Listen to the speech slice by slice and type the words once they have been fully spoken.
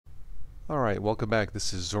Alright, welcome back.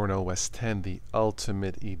 This is Zorin OS 10, the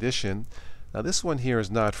Ultimate Edition. Now this one here is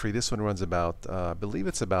not free. This one runs about, I believe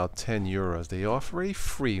it's about 10 euros. They offer a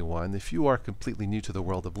free one. If you are completely new to the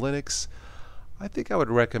world of Linux, I think I would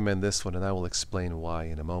recommend this one, and I will explain why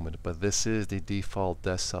in a moment. But this is the default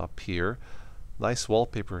desktop here. Nice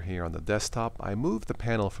wallpaper here on the desktop. I moved the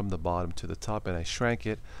panel from the bottom to the top and I shrank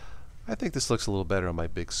it. I think this looks a little better on my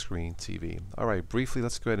big screen TV. Alright, briefly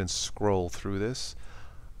let's go ahead and scroll through this.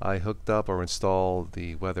 I hooked up or installed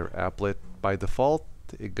the weather applet. By default,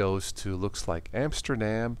 it goes to, looks like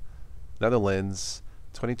Amsterdam, Netherlands,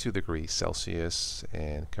 22 degrees Celsius,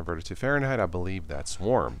 and converted to Fahrenheit, I believe that's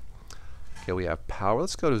warm. Okay, we have power.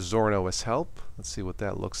 Let's go to Zorin OS Help. Let's see what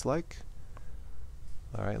that looks like.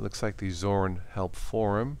 Alright, looks like the Zorin Help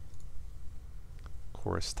Forum. Of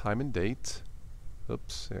course, time and date.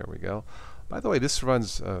 Oops, there we go. By the way, this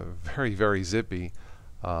runs very zippy.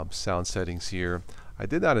 Sound settings here. I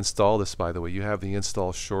did not install this, by the way. You have the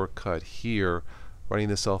install shortcut here. Running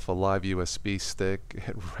this off a live USB stick,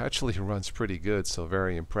 it actually runs pretty good, so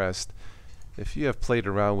very impressed. If you have played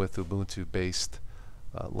around with Ubuntu-based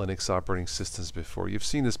Linux operating systems before, you've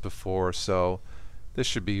seen this before, so this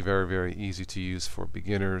should be very easy to use for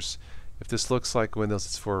beginners. If this looks like Windows,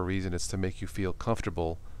 it's for a reason. It's to make you feel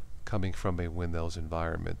comfortable coming from a Windows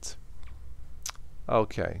environment.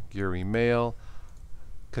 Okay, your email.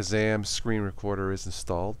 Kazam screen recorder is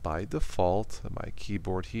installed by default. My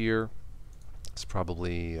keyboard here is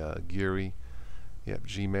probably Geary. Yep,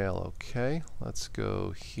 Gmail. Okay, let's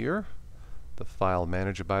go here. The file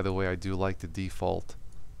manager. By the way, I do like the default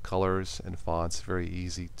colors and fonts. Very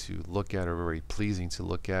easy to look at, or very pleasing to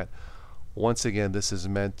look at. Once again, this is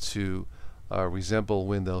meant to resemble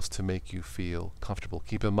Windows to make you feel comfortable.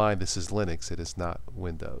 Keep in mind, this is Linux. It is not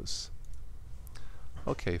Windows.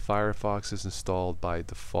 Okay, Firefox is installed by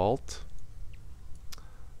default.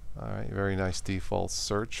 Alright, very nice default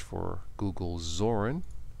search for Google Zorin.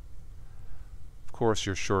 Of course,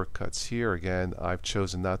 your shortcuts here. Again, I've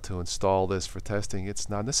chosen not to install this for testing. It's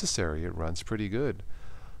not necessary. It runs pretty good.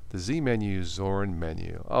 The Z menu, Zorin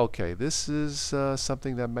menu. Okay, this is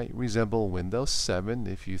something that might resemble Windows 7.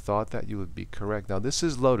 If you thought that, you would be correct. Now, this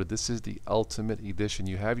is loaded. This is the Ultimate Edition.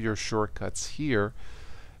 You have your shortcuts here.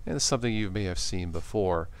 And it's something you may have seen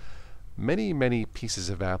before. Many pieces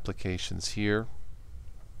of applications here.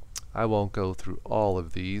 I won't go through all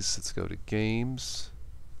of these. Let's go to Games,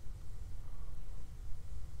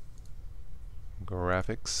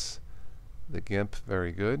 Graphics, the GIMP,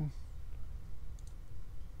 very good.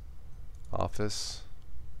 Office,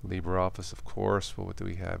 LibreOffice, of course. What do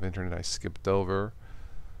we have? Internet, I skipped over.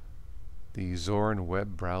 The Zorin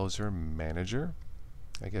Web Browser Manager.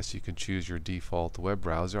 I guess you can choose your default web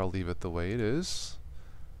browser. I'll leave it the way it is.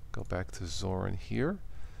 Go back to Zorin here.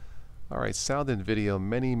 Alright, sound and video,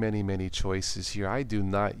 many choices here. I do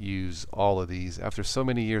not use all of these. After so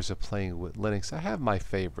many years of playing with Linux, I have my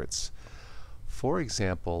favorites. For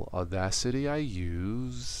example, Audacity I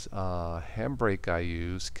use, Handbrake I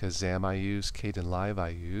use, Kazam I use, Kdenlive I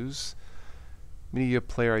use. Media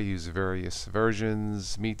Player I use various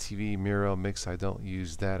versions. MeTV, Miro, Mix, I don't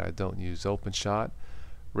use that. I don't use OpenShot.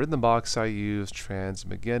 Rhythmbox I use,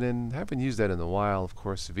 Transmageddon, haven't used that in a while. Of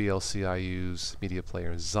course, VLC I use, Media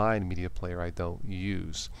Player, Zine Media Player I don't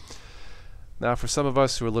use. Now, for some of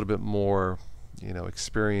us who are a little bit more,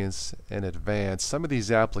 experienced and advanced, some of these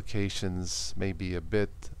applications may be a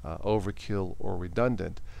bit overkill or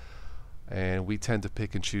redundant, and we tend to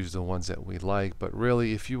pick and choose the ones that we like. But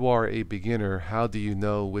really, if you are a beginner, how do you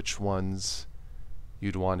know which ones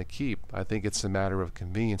you'd want to keep? I think it's a matter of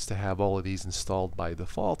convenience to have all of these installed by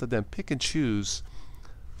default and then pick and choose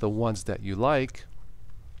the ones that you like.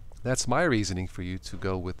 That's my reasoning for you to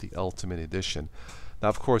go with the Ultimate Edition. Now,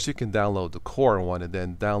 of course, you can download the core one and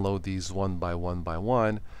then download these one by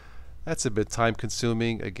one. That's a bit time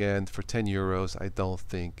consuming. Again, for 10 euros, I don't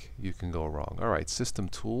think you can go wrong. Alright, System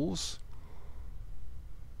Tools.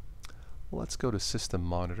 Well, let's go to System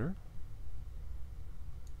Monitor.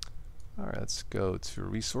 Alright, let's go to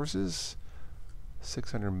Resources.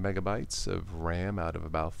 600 megabytes of RAM out of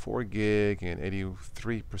about 4 gig and 83%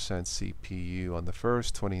 CPU on the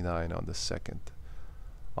first, 29 on the second,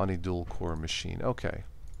 on a dual core machine. Okay,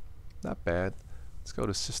 not bad. Let's go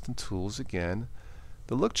to System Tools again.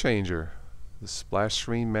 The Look Changer, the Splash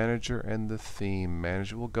Screen Manager, and the Theme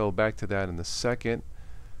Manager. We'll go back to that in a second.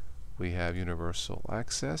 We have Universal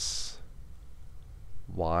Access.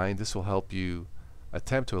 Wine. This will help you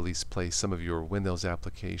attempt to at least place some of your Windows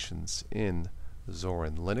applications in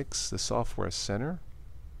Zorin Linux. The Software Center.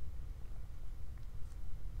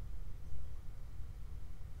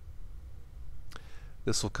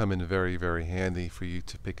 This will come in very, very handy for you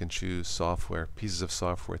to pick and choose software, pieces of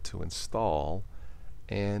software to install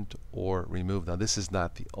and or remove. Now this is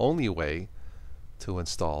not the only way to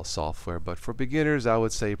install software, but for beginners I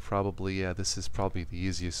would say probably, yeah, this is probably the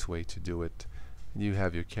easiest way to do it. And you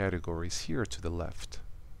have your categories here to the left.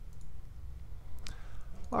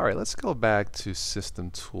 Alright, let's go back to System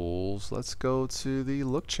Tools. Let's go to the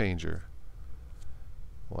Look Changer.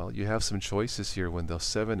 Well, you have some choices here: Windows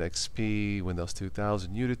 7 XP, Windows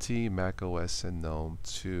 2000 Unity, Mac OS, and GNOME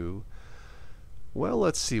 2. Well,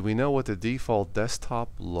 let's see. We know what the default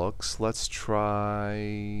desktop looks. Let's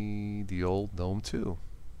try the old GNOME 2.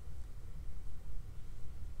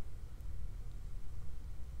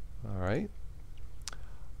 Alright.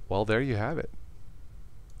 Well, there you have it.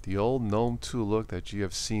 The old GNOME 2 look that you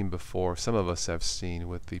have seen before, some of us have seen,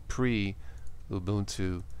 with the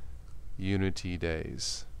pre-Ubuntu Unity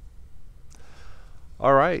days.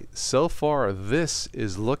 Alright, so far this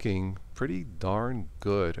is looking pretty darn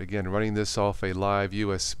good. Again, running this off a live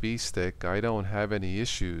USB stick, I don't have any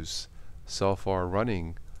issues so far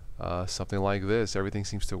running something like this. Everything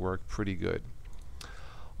seems to work pretty good.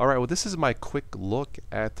 Alright, well, this is my quick look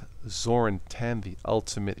at Zorin 10, the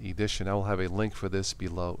Ultimate Edition. I will have a link for this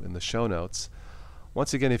below in the show notes.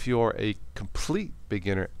 Once again, if you are a complete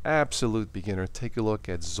beginner, absolute beginner, take a look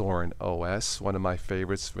at Zorin OS, one of my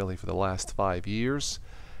favorites really for the last 5 years.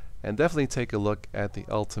 And definitely take a look at the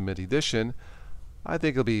Ultimate Edition. I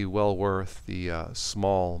think it'll be well worth the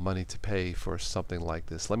small money to pay for something like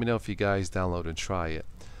this. Let me know if you guys download and try it.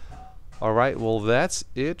 Alright, well, that's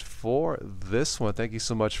it for this one. Thank you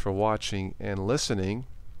so much for watching and listening.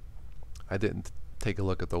 I didn't take a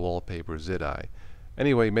look at the wallpapers, did I?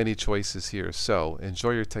 Anyway, many choices here. So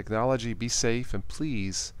enjoy your technology, be safe, and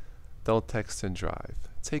please don't text and drive.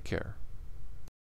 Take care.